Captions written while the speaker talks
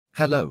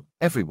Hello,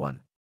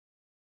 everyone.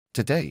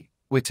 Today,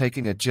 we're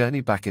taking a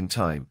journey back in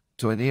time,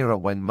 to an era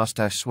when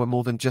mustaches were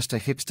more than just a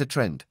hipster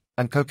trend,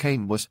 and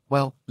cocaine was,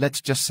 well,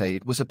 let's just say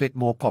it was a bit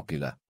more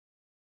popular.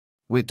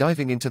 We're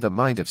diving into the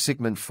mind of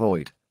Sigmund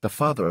Freud, the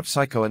father of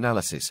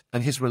psychoanalysis,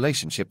 and his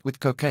relationship with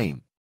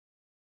cocaine.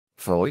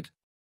 Freud?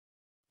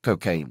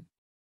 Cocaine.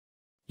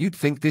 You'd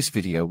think this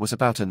video was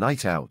about a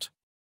night out.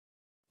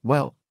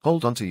 Well,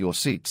 hold on to your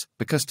seats,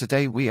 because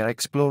today we are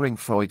exploring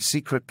Freud's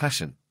secret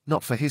passion,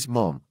 not for his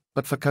mom,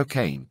 but for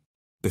cocaine.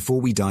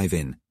 Before we dive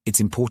in, it's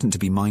important to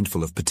be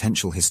mindful of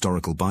potential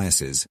historical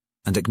biases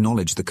and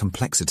acknowledge the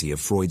complexity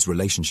of Freud's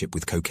relationship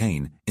with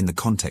cocaine in the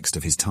context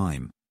of his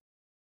time.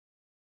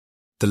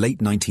 The late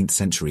 19th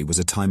century was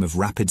a time of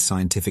rapid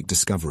scientific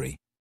discovery,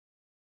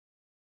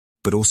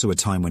 but also a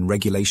time when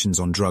regulations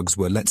on drugs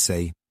were, let's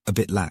say, a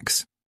bit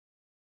lax.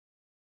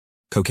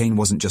 Cocaine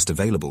wasn't just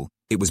available,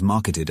 it was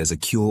marketed as a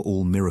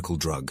cure-all miracle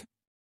drug.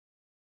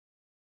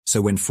 So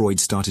when Freud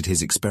started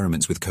his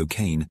experiments with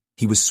cocaine,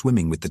 he was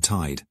swimming with the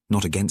tide,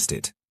 not against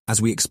it.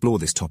 As we explore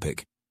this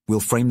topic, we'll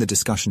frame the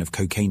discussion of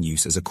cocaine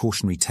use as a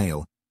cautionary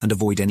tale and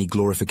avoid any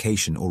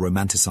glorification or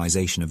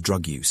romanticization of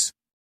drug use.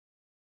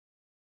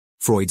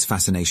 Freud's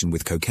fascination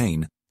with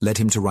cocaine led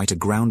him to write a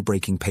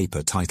groundbreaking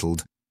paper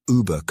titled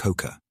Über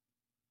Coca.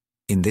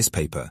 In this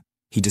paper,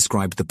 he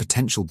described the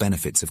potential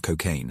benefits of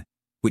cocaine,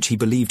 which he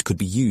believed could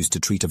be used to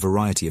treat a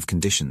variety of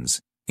conditions,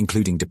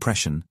 including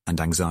depression and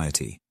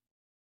anxiety.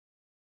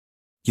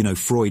 You know,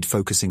 Freud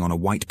focusing on a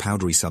white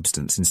powdery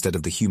substance instead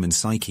of the human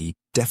psyche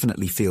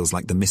definitely feels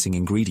like the missing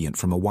ingredient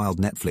from a wild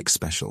Netflix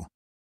special.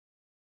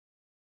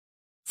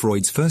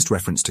 Freud's first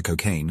reference to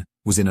cocaine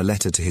was in a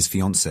letter to his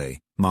fiancée,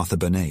 Martha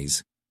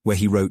Bernays, where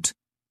he wrote,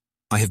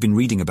 "I have been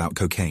reading about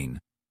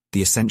cocaine,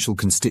 the essential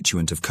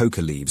constituent of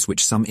coca leaves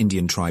which some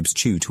Indian tribes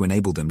chew to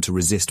enable them to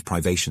resist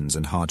privations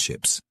and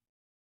hardships.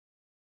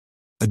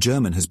 A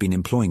German has been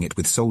employing it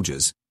with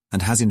soldiers,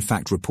 and has in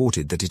fact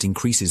reported that it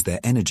increases their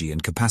energy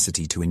and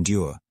capacity to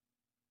endure.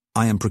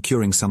 I am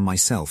procuring some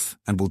myself,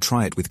 and will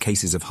try it with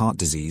cases of heart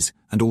disease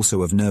and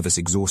also of nervous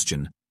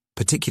exhaustion,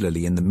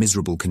 particularly in the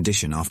miserable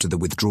condition after the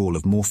withdrawal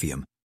of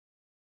morphium.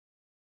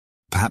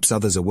 Perhaps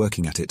others are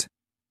working at it,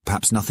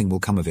 perhaps nothing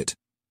will come of it.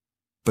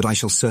 But I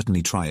shall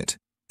certainly try it,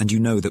 and you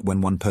know that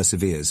when one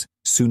perseveres,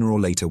 sooner or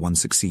later one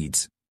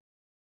succeeds."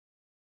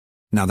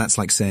 Now that's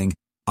like saying,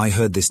 "I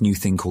heard this new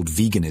thing called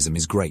veganism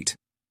is great.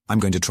 I'm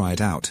going to try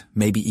it out,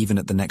 maybe even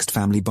at the next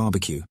family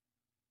barbecue."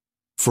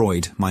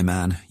 Freud, my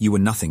man, you were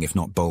nothing if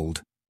not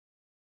bold.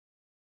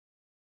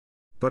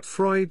 But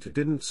Freud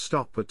didn't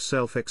stop at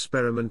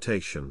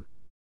self-experimentation.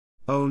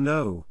 Oh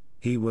no,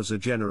 he was a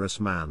generous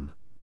man.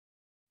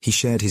 He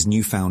shared his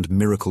newfound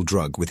miracle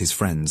drug with his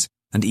friends,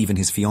 and even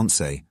his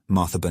fiancée,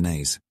 Martha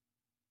Bernays.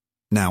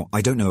 Now,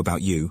 I don't know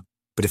about you,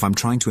 but if I'm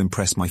trying to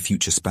impress my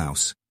future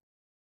spouse,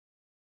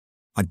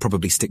 I'd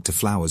probably stick to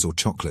flowers or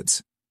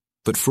chocolates.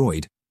 But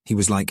Freud, he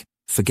was like,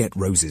 "Forget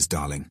roses,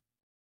 darling.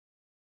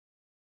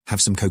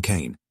 Have some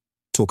cocaine.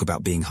 Talk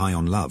about being high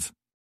on love."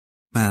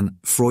 Man,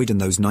 Freud and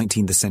those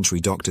 19th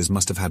century doctors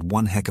must have had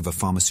one heck of a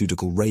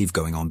pharmaceutical rave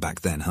going on back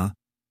then, huh?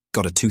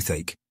 Got a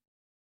toothache?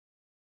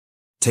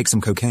 Take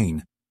some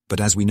cocaine. But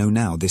as we know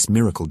now, this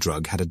miracle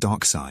drug had a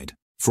dark side.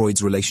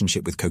 Freud's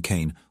relationship with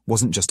cocaine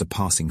wasn't just a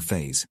passing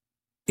phase.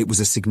 It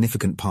was a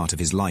significant part of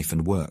his life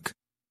and work.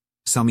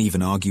 Some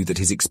even argue that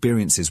his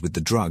experiences with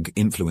the drug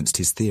influenced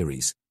his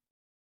theories.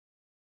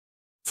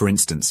 For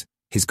instance,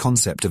 his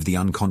concept of the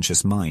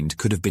unconscious mind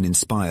could have been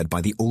inspired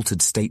by the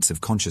altered states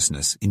of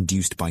consciousness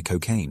induced by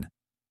cocaine.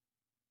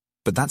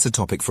 But that's a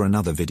topic for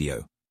another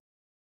video.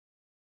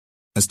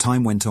 As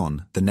time went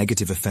on, the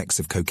negative effects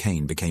of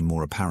cocaine became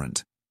more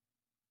apparent.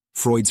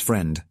 Freud's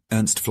friend,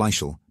 Ernst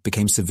Fleischl,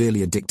 became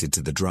severely addicted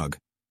to the drug,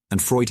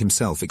 and Freud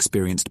himself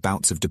experienced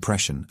bouts of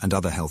depression and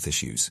other health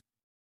issues.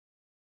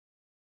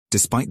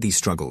 Despite these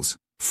struggles,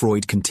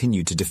 Freud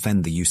continued to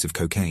defend the use of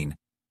cocaine,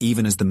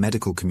 even as the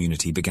medical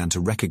community began to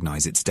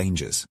recognize its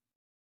dangers.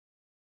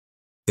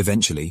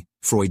 Eventually,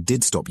 Freud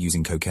did stop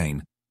using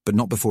cocaine, but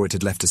not before it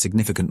had left a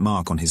significant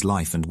mark on his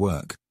life and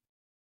work.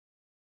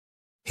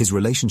 His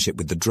relationship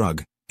with the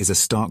drug is a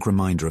stark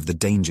reminder of the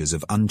dangers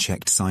of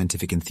unchecked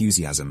scientific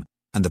enthusiasm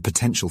and the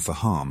potential for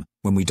harm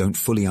when we don't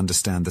fully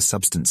understand the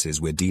substances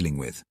we're dealing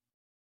with.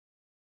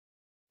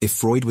 If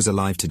Freud was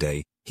alive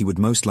today, he would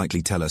most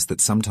likely tell us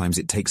that sometimes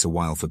it takes a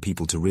while for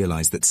people to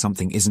realize that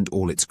something isn't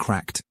all it's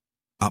cracked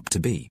up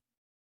to be.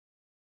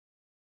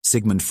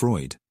 Sigmund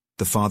Freud,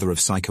 the father of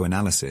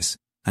psychoanalysis,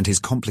 and his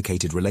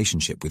complicated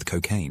relationship with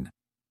cocaine.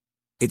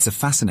 It's a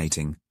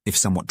fascinating, if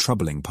somewhat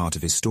troubling, part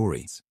of his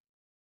story.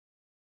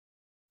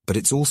 But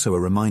it's also a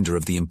reminder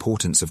of the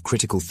importance of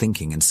critical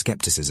thinking and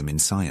skepticism in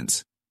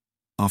science.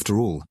 After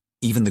all,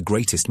 even the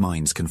greatest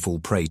minds can fall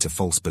prey to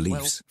false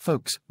beliefs. Well,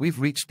 folks, we've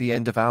reached the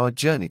end of our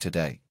journey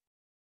today.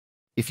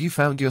 If you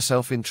found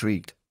yourself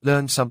intrigued,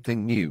 learned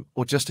something new,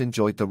 or just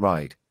enjoyed the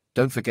ride,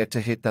 don't forget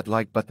to hit that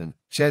like button,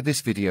 share this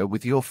video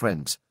with your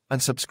friends,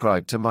 and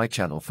subscribe to my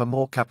channel for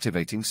more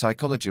captivating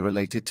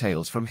psychology-related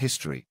tales from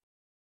history.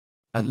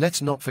 And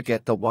let's not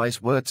forget the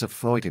wise words of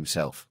Freud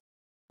himself.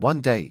 One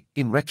day,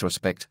 in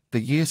retrospect, the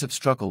years of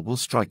struggle will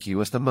strike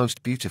you as the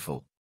most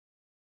beautiful.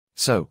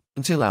 So,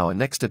 until our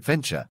next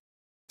adventure,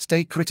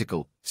 stay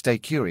critical, stay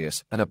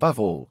curious, and above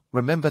all,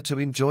 remember to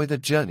enjoy the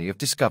journey of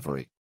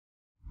discovery.